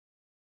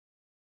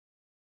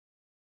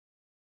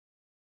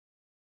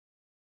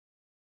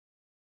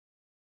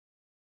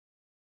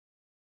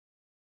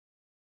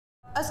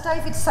As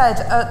David said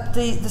at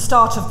the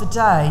start of the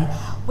day,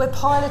 we're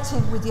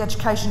piloting with the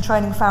Education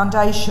Training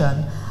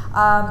Foundation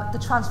the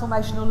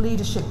transformational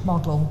leadership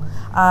model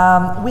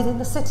within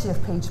the city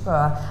of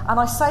Peterborough. And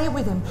I say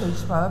within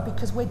Peterborough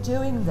because we're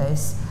doing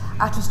this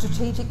at a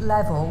strategic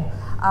level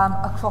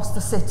across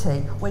the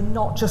city. We're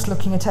not just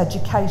looking at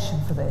education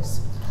for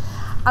this.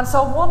 And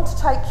so I want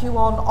to take you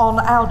on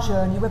our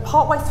journey. We're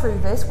partway through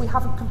this, we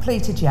haven't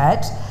completed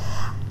yet,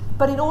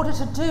 but in order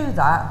to do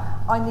that,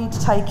 I need to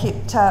take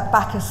it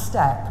back a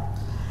step.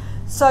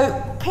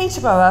 So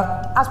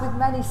Peterborough, as with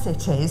many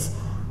cities,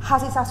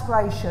 has its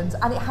aspirations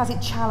and it has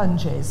its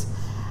challenges.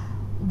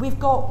 We've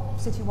got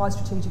citywide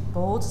strategic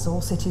boards, as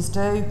all cities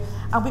do,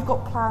 and we've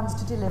got plans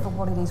to deliver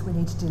what it is we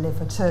need to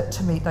deliver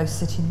to meet those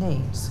city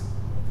needs.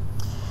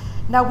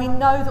 Now, we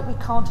know that we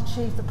can't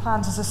achieve the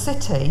plans as a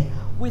city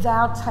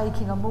without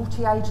taking a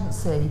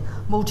multi-agency,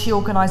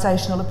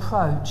 multi-organisational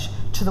approach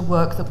to the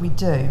work that we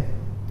do.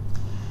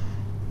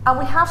 And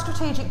we have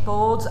strategic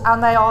boards,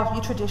 and they are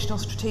your traditional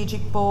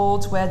strategic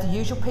boards where the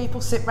usual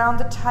people sit round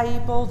the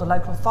table, the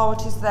local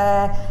authorities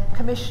there,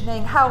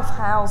 commissioning, health,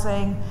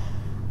 housing,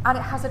 and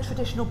it has a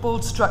traditional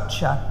board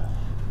structure.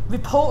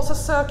 Reports are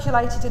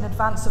circulated in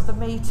advance of the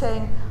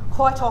meeting.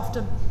 Quite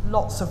often,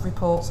 lots of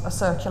reports are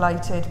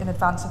circulated in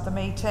advance of the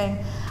meeting.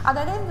 And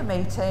then in the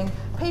meeting,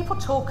 people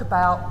talk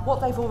about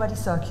what they've already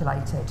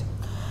circulated.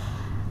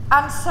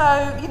 And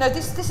so, you know,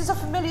 this is a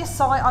familiar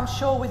sight, I'm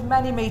sure, with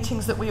many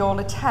meetings that we all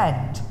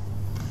attend.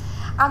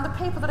 And the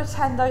people that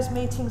attend those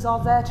meetings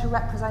are there to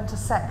represent a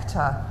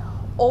sector,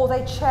 or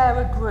they chair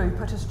a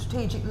group at a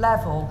strategic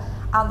level,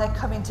 and they're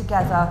coming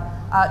together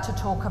to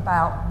talk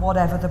about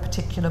whatever the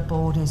particular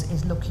board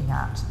is looking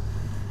at.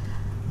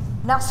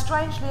 Now,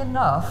 strangely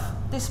enough,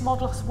 this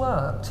model has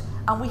worked,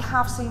 and we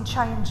have seen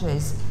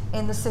changes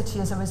in the city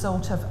as a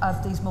result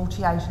of these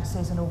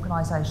multi-agencies and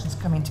organisations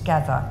coming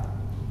together.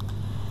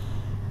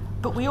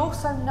 But we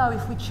also know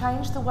if we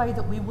change the way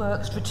that we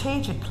work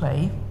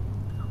strategically,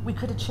 we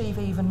could achieve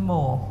even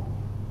more.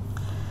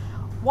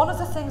 One of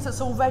the things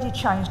that's already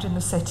changed in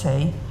the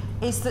city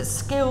is that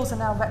skills are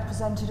now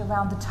represented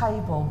around the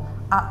table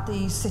at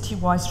these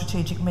citywide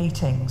strategic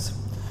meetings.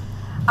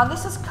 And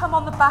this has come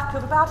on the back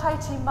of about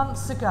 18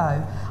 months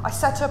ago. I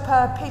set up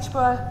a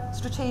Peterborough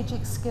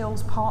Strategic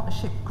Skills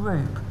Partnership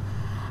Group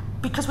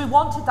because we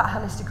wanted that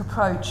holistic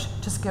approach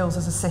to skills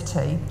as a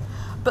city.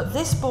 But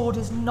this board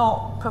is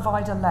not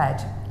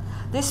provider-led.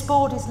 This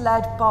board is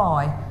led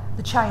by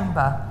the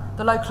Chamber,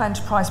 the Local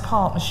Enterprise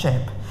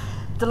Partnership,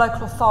 the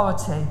local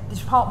authority, the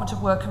Department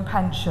of Work and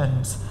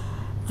Pensions,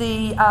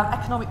 the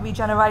Economic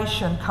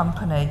Regeneration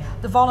Company,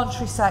 the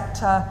voluntary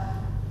sector,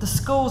 the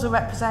schools are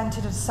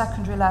represented at a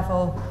secondary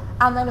level,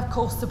 and then of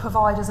course the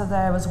providers are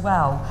there as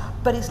well.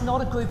 But it's not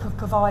a group of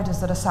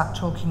providers that are sat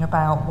talking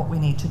about what we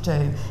need to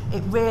do.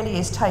 It really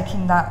is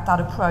taking that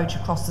approach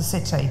across the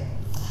city.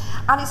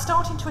 And it's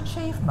starting to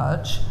achieve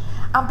much,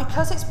 and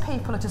because it's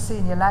people at a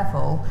senior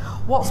level,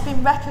 what's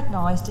been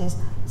recognised is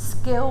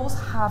skills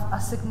have a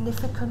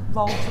significant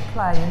role to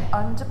play in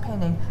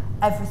underpinning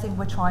everything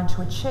we're trying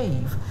to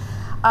achieve.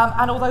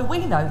 And although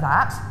we know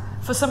that,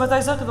 for some of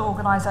those other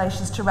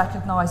organisations to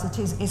recognise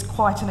it is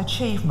quite an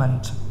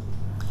achievement.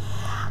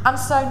 And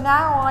so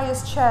now I,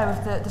 as chair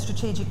of the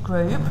strategic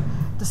group,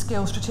 the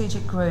Skills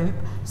Strategic Group,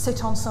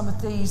 sit on some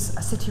of these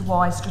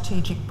citywide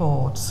strategic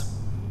boards.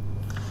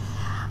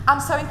 And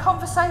so in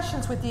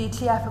conversations with the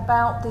ETF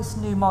about this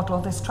new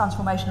model, this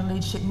transformational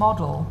leadership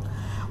model,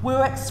 we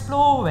were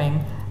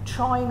exploring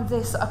trying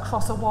this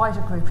across a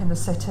wider group in the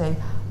city,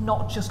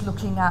 not just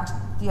looking at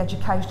the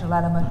educational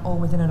element or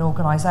within an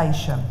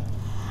organisation.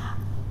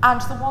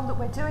 And the one that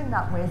we're doing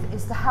that with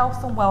is the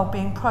Health and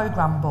Wellbeing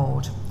Programme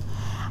Board.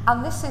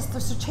 And this is the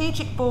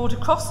strategic board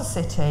across the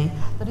city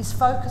that is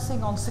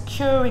focusing on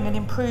securing and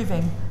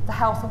improving the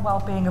health and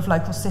wellbeing of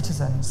local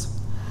citizens.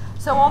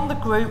 So on the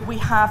group, we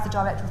have the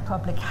Director of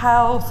Public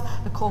Health,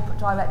 the Corporate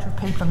Director of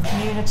People and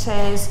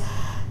Communities,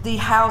 the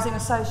Housing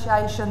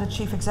Association, the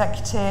Chief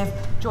Executive,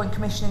 Joint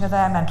Commissioning of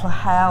their mental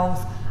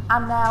health,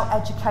 and now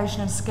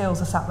Education and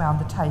Skills are sat round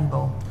the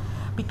table.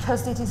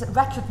 Because it is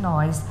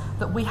recognised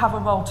that we have a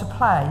role to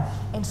play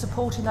in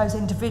supporting those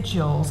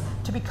individuals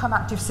to become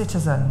active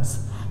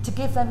citizens, to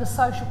give them the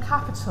social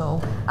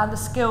capital and the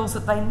skills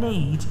that they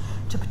need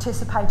to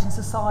participate in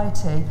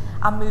society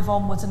and move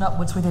onwards and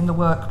upwards within the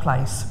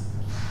workplace.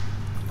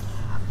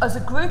 As a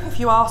group, if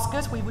you ask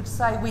us, we would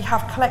say we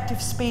have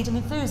collective speed and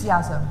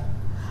enthusiasm,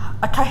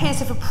 a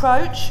cohesive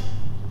approach,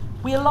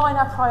 we align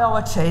our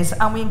priorities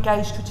and we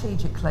engage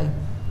strategically.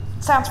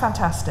 Sounds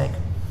fantastic.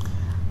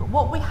 But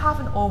what we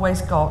haven't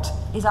always got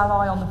is our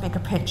eye on the bigger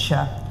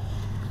picture,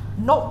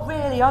 not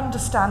really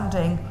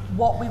understanding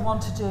what we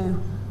want to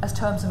do as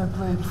terms of a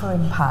group for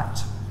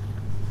impact.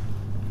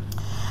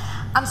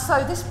 And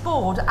so this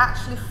board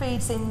actually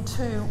feeds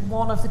into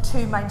one of the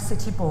two main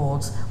city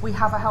boards. We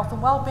have a Health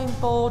and Wellbeing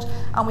Board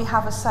and we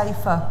have a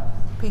Safer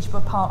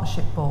Peterborough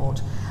Partnership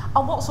Board.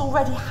 And what's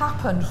already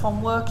happened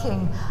from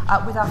working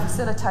with our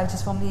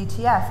facilitators from the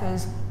ETF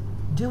is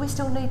Do we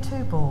still need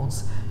 2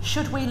 boards?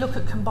 Should we look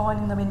at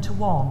combining them into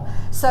one?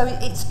 So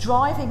it's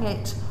driving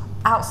it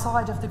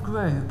outside of the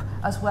group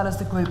as well as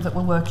the group that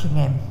we're working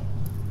in.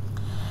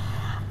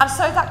 And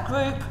so that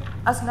group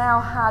has now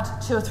had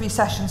 2 or 3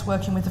 sessions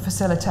working with the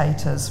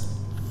facilitators.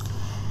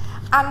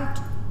 And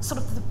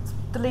sort of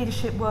the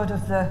leadership word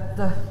of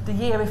the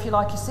year, if you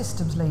like, is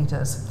systems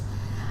leaders.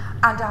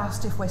 And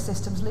asked if we're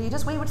systems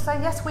leaders, we would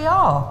say yes, we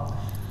are.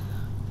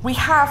 We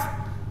have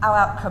our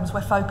outcomes,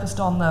 we're focused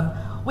on them.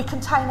 We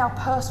contain our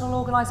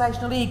personal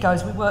organisational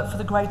egos, we work for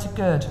the greater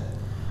good.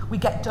 We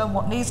get done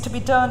what needs to be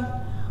done.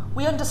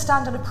 We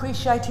understand and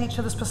appreciate each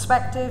other's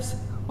perspectives.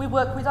 We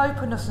work with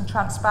openness and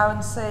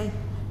transparency,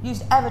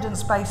 use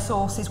evidence-based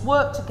sources,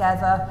 work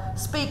together,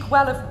 speak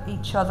well of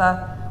each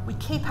other. We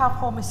keep our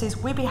promises,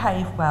 we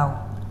behave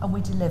well, and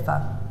we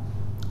deliver.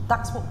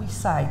 That's what we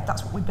say,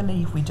 that's what we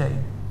believe we do.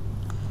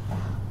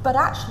 But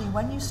actually,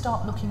 when you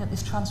start looking at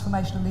this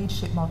transformational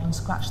leadership model and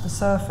scratch the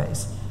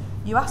surface,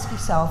 you ask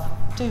yourself,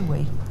 do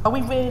we? Are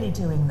we really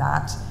doing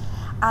that?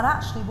 And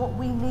actually, what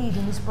we need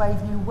in this brave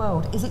new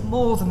world, is it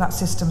more than that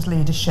systems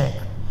leadership?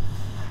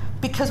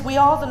 Because we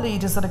are the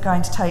leaders that are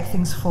going to take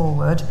things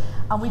forward,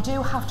 and we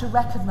do have to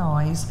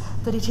recognise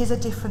that it is a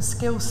different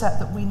skill set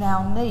that we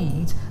now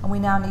need, and we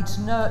now need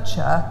to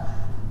nurture,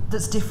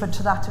 that's different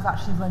to that of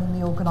actually running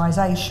the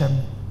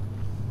organisation.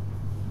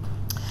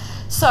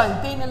 So,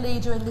 being a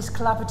leader in this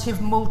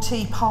collaborative,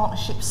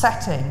 multi-partnership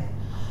setting,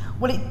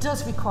 well, it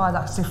does require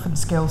that different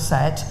skill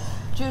set.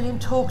 Julian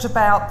talked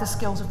about the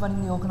skills of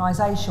running the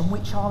organisation,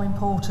 which are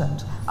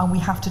important, and we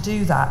have to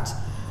do that.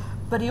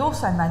 But he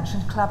also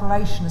mentioned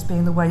collaboration as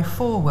being the way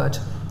forward.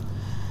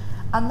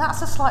 And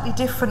that's a slightly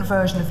different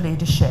version of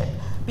leadership,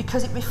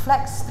 because it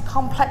reflects the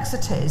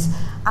complexities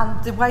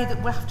and the way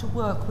that we have to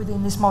work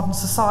within this modern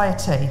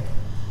society.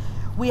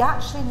 We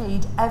actually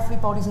need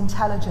everybody's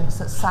intelligence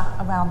that's sat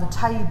around the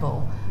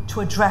table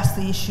to address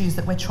the issues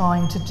that we're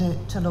trying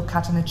to look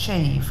at and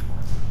achieve.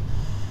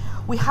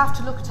 We have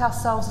to look at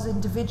ourselves as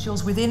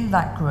individuals within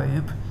that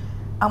group,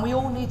 and we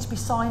all need to be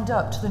signed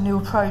up to the new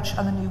approach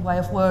and the new way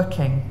of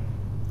working.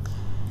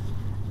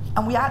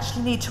 And we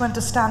actually need to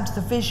understand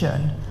the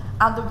vision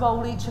and the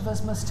role each of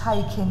us must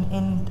take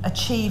in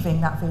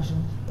achieving that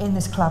vision in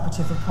this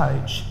collaborative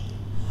approach.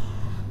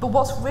 But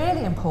what's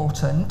really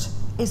important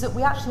is that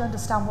we actually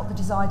understand what the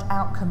desired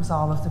outcomes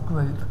are of the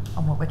group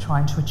and what we're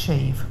trying to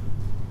achieve.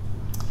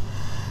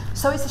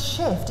 So it's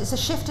a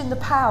shift in the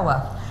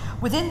power.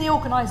 Within the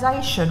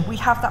organisation, we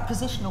have that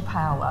positional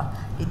power.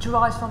 It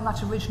derives from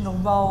that original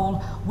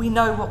role. We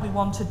know what we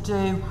want to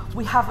do.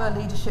 We have a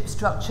leadership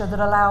structure that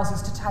allows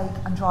us to take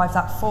and drive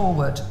that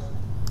forward.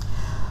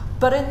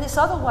 But in this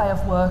other way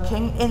of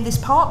working, in this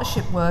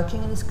partnership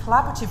working, in this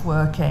collaborative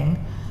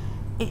working,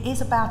 it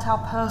is about our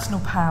personal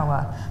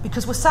power,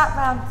 because we're sat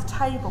around the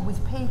table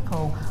with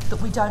people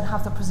that we don't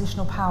have the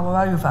positional power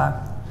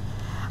over.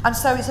 And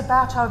so it's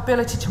about our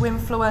ability to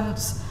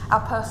influence,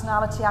 our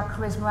personality, our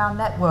charisma, our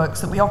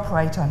networks that we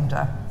operate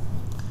under.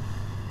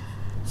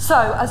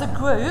 So as a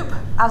group,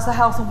 as the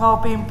Health and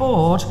Wellbeing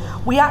Board,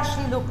 we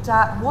actually looked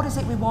at what is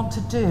it we want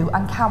to do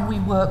and can we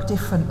work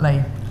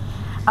differently?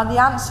 And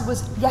the answer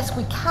was yes,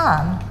 we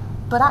can,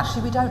 but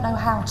actually we don't know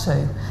how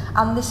to.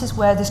 And this is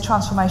where this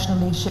transformational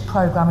leadership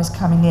programme is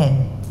coming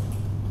in.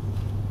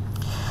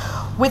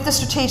 With the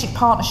Strategic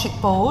Partnership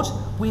Board,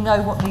 we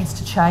know what needs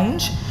to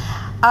change.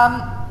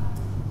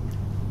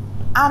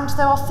 And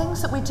there are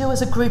things that we do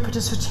as a group at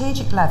a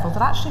strategic level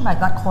that actually make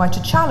that quite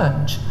a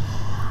challenge.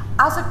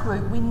 As a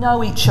group, we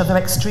know each other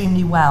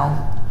extremely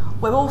well.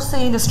 We're all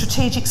seen as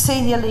strategic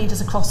senior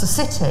leaders across the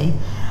city,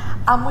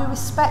 and we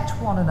respect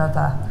one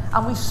another,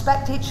 and we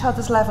respect each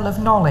other's level of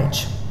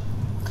knowledge.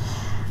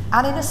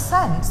 And in a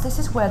sense, this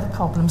is where the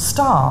problem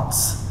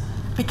starts,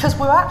 because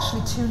we're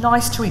actually too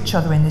nice to each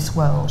other in this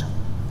world.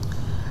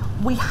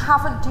 We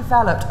haven't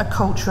developed a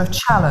culture of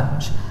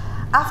challenge.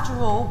 After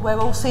all, we're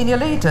all senior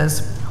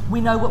leaders.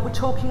 We know what we're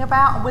talking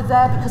about, and we're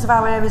there because of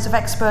our areas of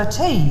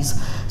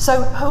expertise.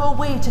 So who are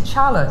we to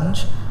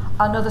challenge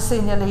another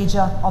senior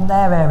leader on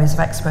their areas of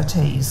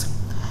expertise?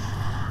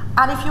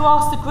 And if you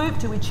ask the group,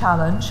 do we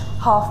challenge?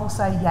 Half will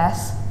say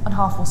yes, and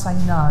half will say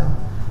no.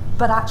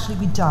 But actually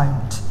we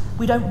don't.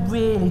 We don't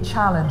really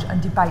challenge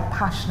and debate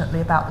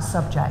passionately about the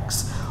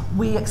subjects.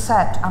 We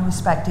accept and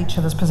respect each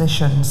other's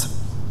positions.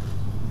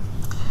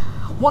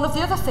 One of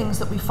the other things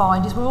that we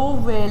find is we're all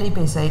really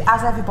busy,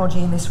 as everybody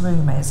in this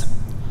room is.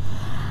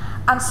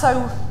 And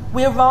so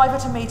we arrive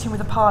at a meeting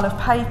with a pile of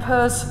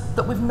papers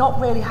that we've not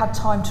really had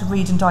time to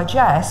read and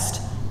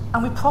digest,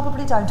 and we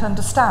probably don't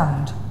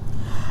understand.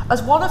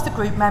 As one of the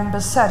group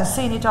members said, a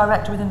senior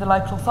director within the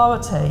local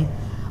authority,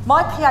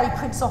 my PA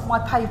prints off my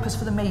papers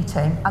for the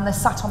meeting and they're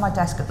sat on my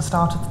desk at the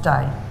start of the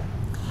day.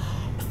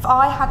 If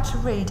I had to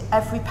read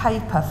every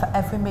paper for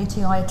every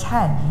meeting I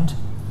attend,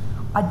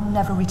 I'd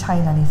never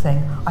retain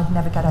anything, I'd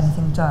never get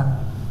anything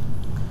done.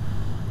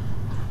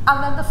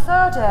 And then the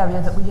third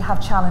area that we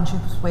have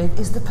challenges with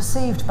is the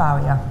perceived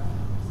barrier.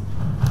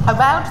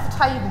 Around the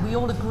table, we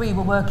all agree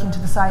we're working to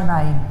the same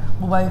aim,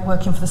 we're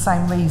working for the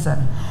same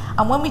reason.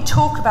 And when we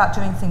talk about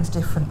doing things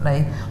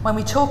differently, when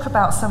we talk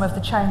about some of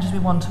the changes we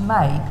want to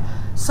make,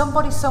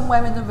 somebody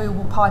somewhere in the room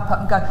will pipe up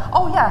and go,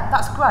 oh yeah,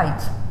 that's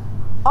great.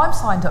 I'm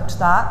signed up to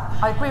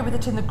that, I agree with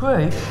it in the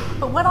group,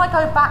 but when I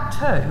go back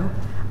to,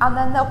 and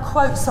then they'll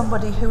quote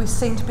somebody who is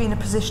seen to be in a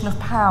position of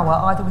power,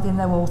 either within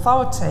their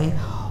authority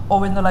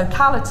or in the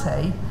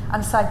locality,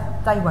 and say,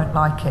 they won't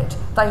like it,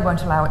 they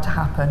won't allow it to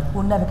happen,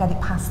 we'll never get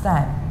it past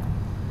them.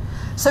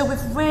 So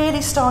we've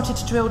really started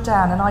to drill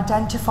down and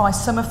identify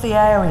some of the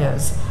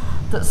areas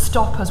that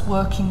stop us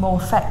working more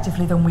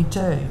effectively than we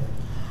do.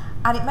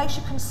 And it makes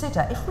you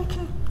consider, if we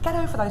can get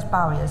over those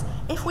barriers,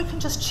 if we can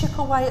just chip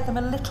away at them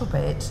a little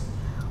bit,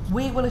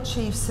 we will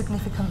achieve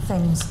significant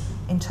things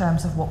in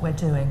terms of what we're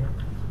doing.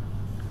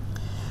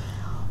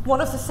 One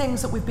of the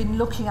things that we've been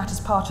looking at as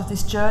part of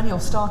this journey, or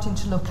starting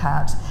to look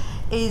at,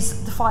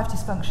 is the 5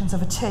 dysfunctions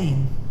of a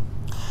team.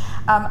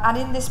 And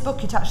in this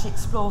book, it actually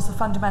explores the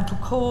fundamental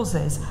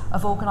causes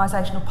of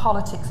organisational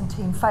politics and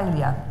team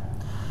failure.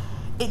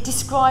 It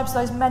describes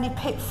those many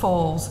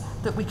pitfalls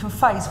that we can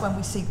face when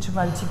we seek to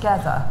row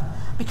together.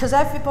 Because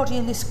everybody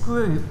in this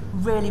group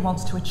really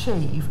wants to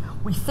achieve.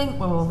 We think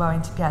we're all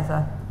rowing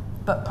together,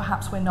 but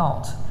perhaps we're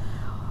not.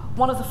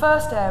 One of the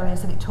first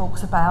areas that it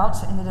talks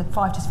about in the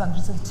 5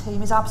 dysfunctions of the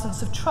team is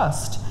absence of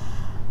trust.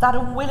 That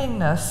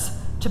unwillingness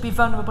to be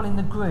vulnerable in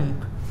the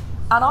group.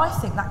 And I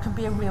think that can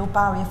be a real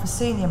barrier for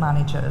senior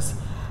managers,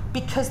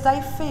 because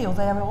they feel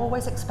they are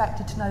always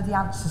expected to know the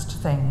answers to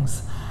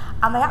things.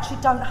 And they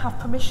actually don't have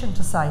permission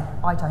to say,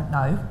 I don't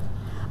know.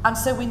 And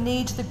so we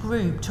need the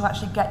group to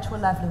actually get to a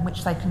level in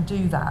which they can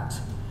do that.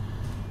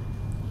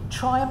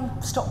 Try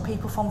and stop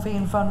people from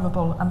being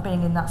vulnerable and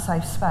being in that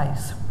safe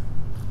space.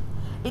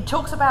 It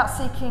talks about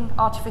seeking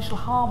artificial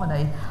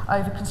harmony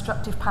over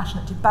constructive,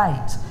 passionate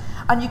debate.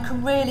 And you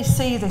can really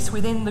see this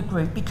within the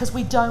group, because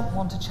we don't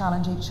want to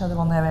challenge each other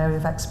on their area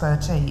of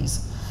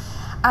expertise.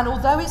 And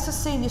although it's a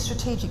senior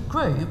strategic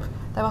group,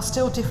 there are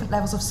still different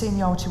levels of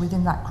seniority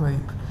within that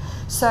group.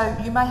 So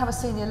you may have a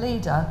senior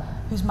leader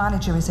whose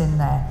manager is in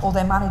there, or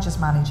their manager's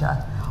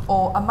manager,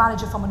 or a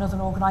manager from another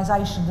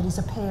organisation that is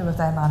a peer of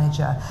their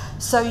manager.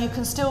 So you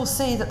can still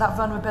see that that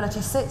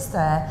vulnerability sits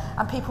there,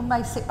 and people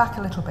may sit back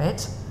a little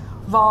bit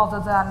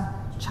rather than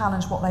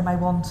challenge what they may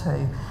want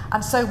to.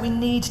 And so we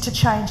need to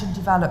change and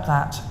develop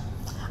that.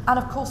 And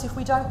of course, if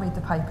we don't read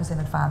the papers in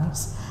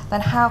advance, then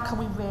how can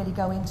we really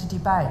go into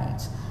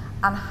debate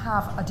and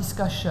have a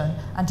discussion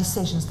and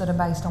decisions that are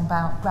based on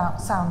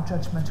sound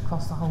judgment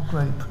across the whole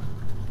group?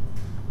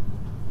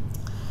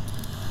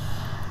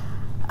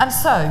 And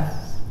so,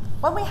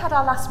 when we had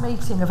our last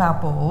meeting of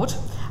our board,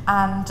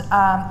 and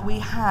we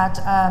had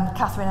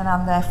Catherine and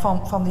Anne there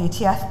from the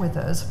ETF with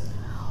us,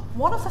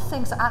 one of the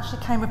things that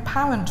actually came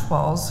apparent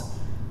was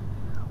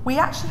we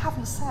actually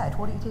haven't said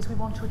what it is we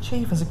want to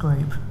achieve as a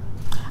group.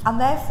 And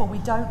therefore, we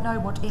don't know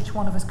what each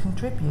one of us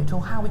contribute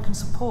or how we can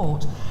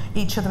support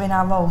each other in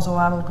our roles or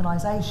our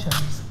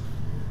organisations.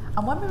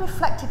 And when we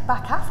reflected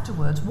back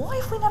afterwards, why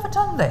have we never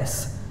done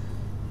this?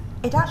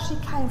 It actually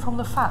came from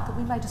the fact that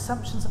we made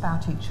assumptions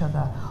about each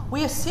other.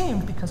 We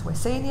assumed because we're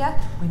senior,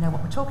 we know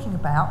what we're talking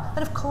about,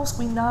 and of course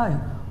we know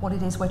what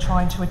it is we're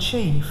trying to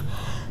achieve.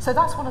 So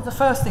that's one of the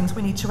first things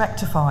we need to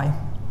rectify.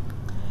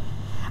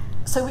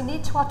 So we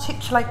need to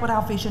articulate what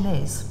our vision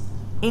is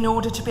in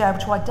order to be able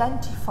to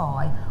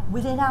identify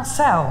within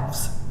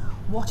ourselves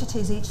what it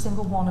is each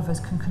single one of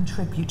us can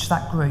contribute to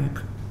that group,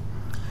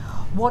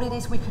 what it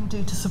is we can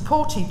do to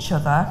support each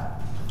other,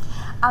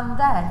 and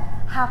then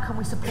how can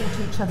we support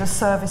each other's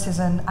services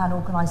and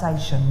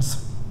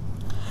organisations.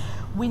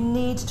 We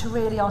need to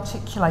really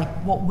articulate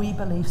what we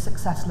believe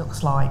success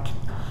looks like.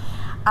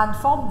 And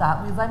from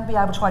that, we'll then be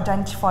able to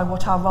identify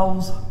what our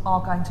roles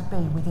are going to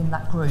be within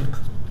that group.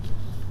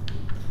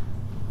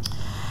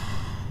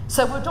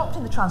 So we're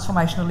adopting the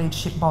transformational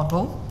leadership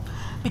model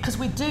because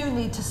we do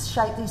need to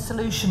shape these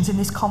solutions in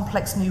this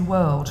complex new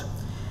world.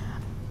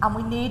 And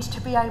we need to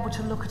be able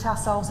to look at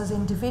ourselves as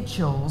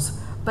individuals,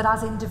 but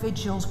as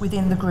individuals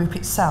within the group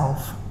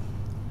itself.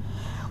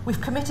 We've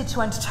committed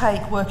to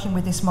undertake working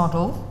with this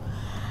model,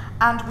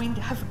 and we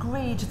have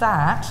agreed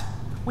that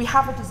we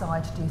have a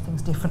desire to do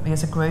things differently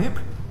as a group.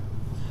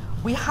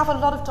 We have a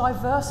lot of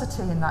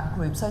diversity in that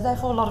group, so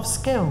therefore a lot of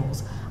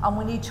skills, and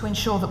we need to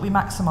ensure that we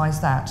maximise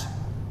that.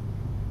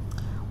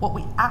 What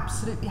we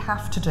absolutely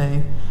have to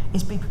do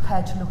is be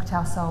prepared to look at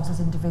ourselves as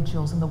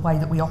individuals and the way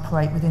that we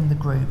operate within the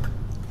group.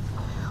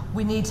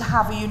 We need to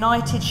have a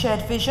united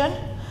shared vision,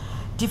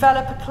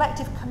 develop a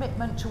collective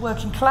commitment to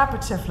working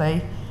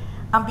collaboratively,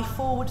 and be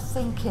forward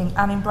thinking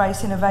and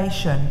embrace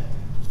innovation.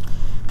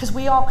 Because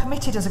we are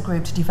committed as a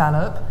group to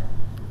develop,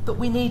 but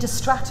we need a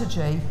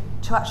strategy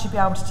to actually be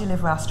able to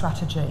deliver our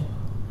strategy.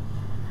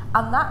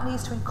 And that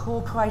needs to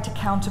incorporate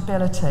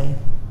accountability.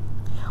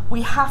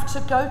 We have to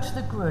go to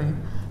the group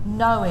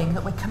knowing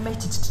that we're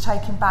committed to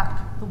taking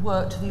back the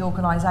work to the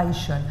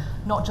organisation,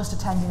 not just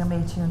attending a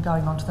meeting and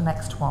going on to the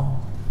next one.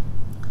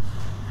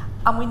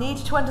 And we need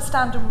to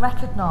understand and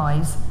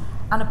recognise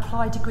and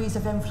apply degrees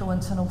of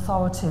influence and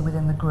authority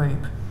within the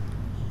group.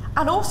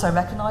 And also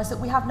recognise that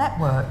we have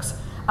networks,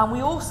 and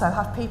we also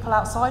have people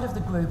outside of the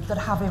group that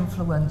have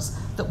influence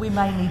that we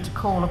may need to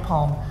call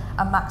upon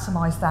and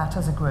maximise that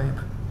as a group.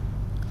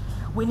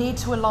 We need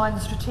to align the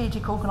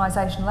strategic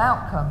organisational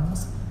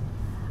outcomes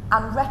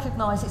and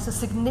recognise it's a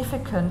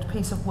significant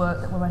piece of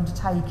work that we're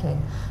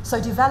undertaking,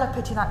 so develop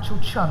it in actual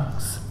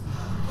chunks.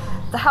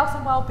 The Health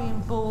and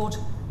Wellbeing Board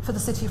for the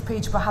City of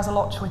Peterborough has a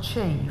lot to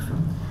achieve,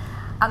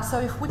 and so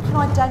if we can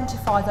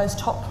identify those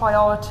top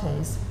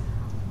priorities,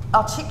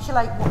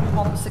 articulate what we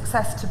want the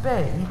success to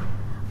be,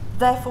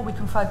 therefore we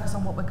can focus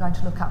on what we're going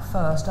to look at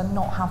first and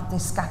not have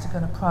this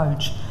scattergun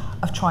approach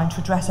of trying to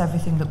address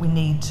everything that we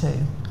need to.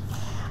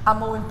 And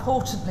more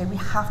importantly, we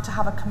have to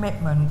have a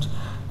commitment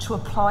to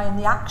applying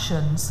the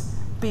actions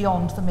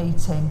beyond the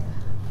meeting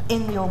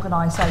in the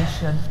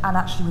organisation and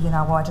actually within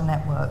our wider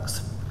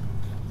networks.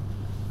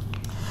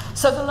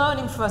 So the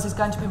learning for us is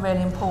going to be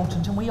really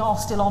important, and we are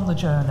still on the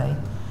journey.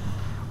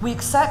 We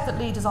accept that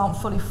leaders aren't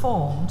fully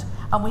formed,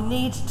 and we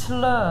need to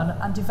learn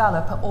and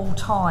develop at all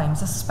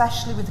times,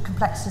 especially with the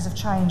complexities of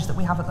change that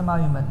we have at the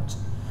moment.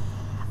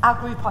 Our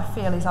group, I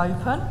feel, is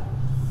open.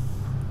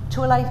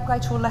 To a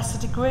greater or lesser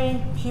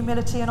degree,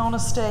 humility and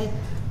honesty,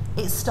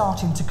 it's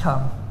starting to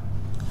come.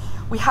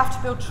 We have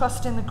to build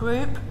trust in the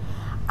group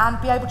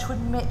and be able to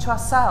admit to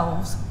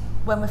ourselves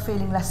when we're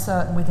feeling less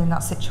certain within that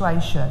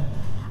situation,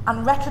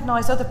 and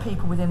recognise other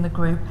people within the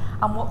group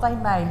and what they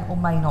may or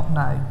may not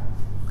know.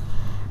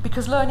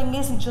 Because learning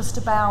isn't just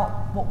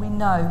about what we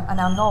know and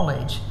our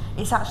knowledge,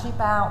 it's actually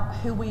about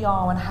who we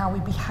are and how we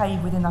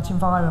behave within that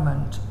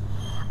environment.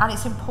 And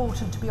it's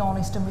important to be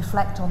honest and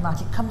reflect on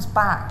that. It comes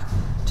back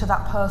to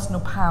that personal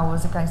power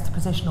as against the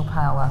positional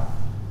power.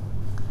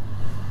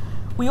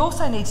 We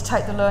also need to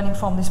take the learning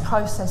from this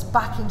process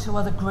back into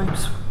other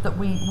groups that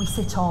we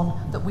sit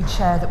on, that we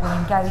chair, that we're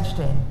engaged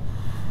in.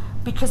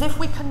 Because if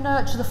we can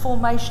nurture the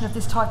formation of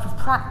this type of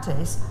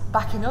practice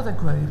back in other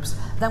groups,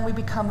 then we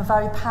become a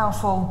very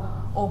powerful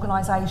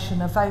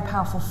organisation, a very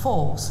powerful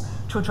force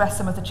to address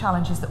some of the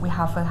challenges that we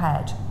have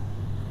ahead.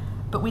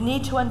 But we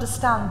need to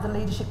understand the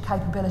leadership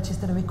capabilities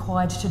that are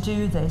required to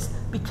do this,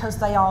 because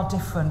they are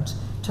different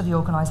to the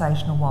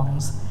organisational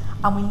ones,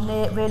 and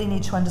we really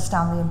need to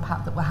understand the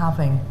impact that we're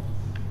having.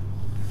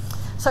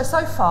 So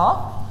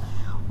far,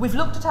 we've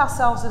looked at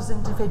ourselves as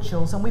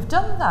individuals, and we've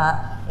done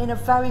that in a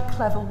very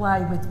clever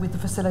way with the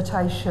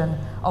facilitation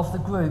of the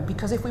group,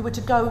 because if we were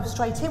to go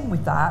straight in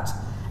with that,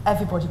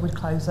 everybody would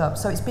close up.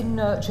 So it's been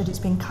nurtured, it's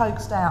been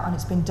coaxed out, and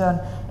it's been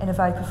done in a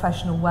very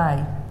professional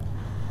way.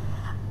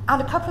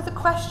 And a couple of the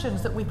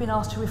questions that we've been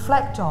asked to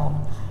reflect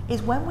on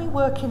is, when we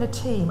work in a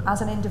team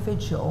as an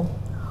individual,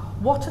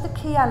 what are the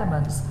key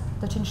elements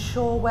that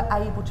ensure we're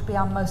able to be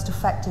our most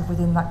effective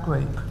within that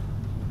group?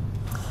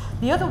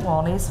 The other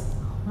one is,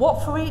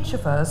 what for each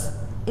of us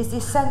is the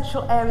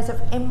essential areas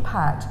of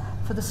impact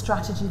for the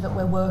strategy that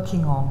we're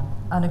working on,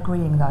 and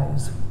agreeing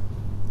those.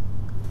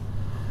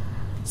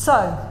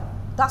 So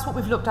that's what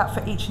we've looked at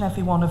for each and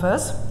every one of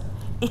us.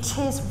 It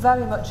is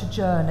very much a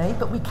journey,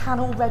 but we can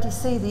already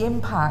see the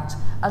impact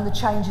and the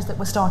changes that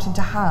we're starting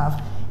to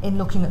have in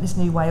looking at this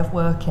new way of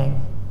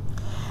working.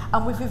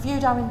 And we've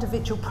reviewed our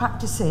individual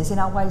practices in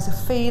our ways of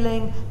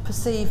feeling,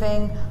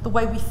 perceiving, the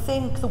way we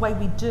think, the way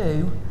we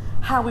do,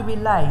 how we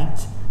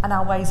relate, and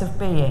our ways of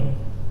being.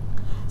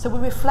 So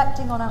we're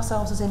reflecting on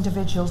ourselves as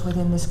individuals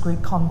within this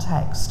group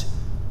context.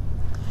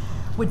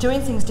 We're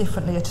doing things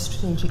differently at a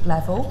strategic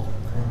level.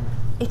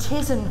 It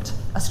isn't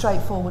a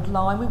straightforward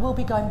line. We will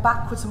be going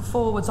backwards and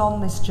forwards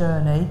on this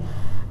journey,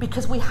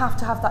 because we have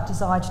to have that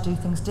desire to do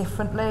things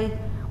differently.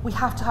 We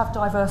have to have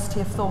diversity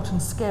of thought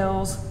and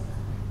skills.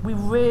 We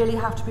really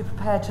have to be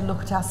prepared to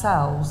look at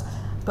ourselves,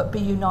 but be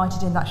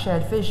united in that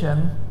shared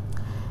vision.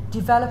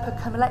 Develop a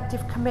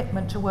collective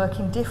commitment to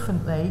working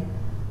differently,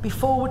 be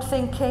forward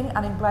thinking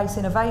and embrace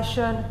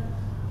innovation,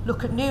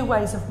 look at new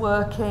ways of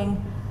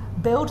working,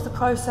 build the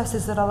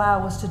processes that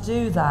allow us to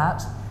do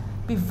that,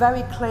 be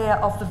very clear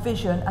of the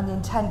vision and the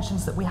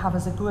intentions that we have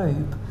as a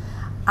group,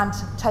 and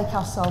to take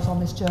ourselves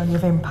on this journey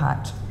of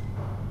impact.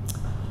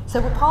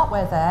 So we're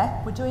partway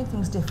there, we're doing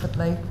things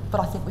differently, but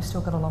I think we've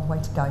still got a long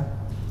way to go.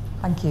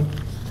 Thank you.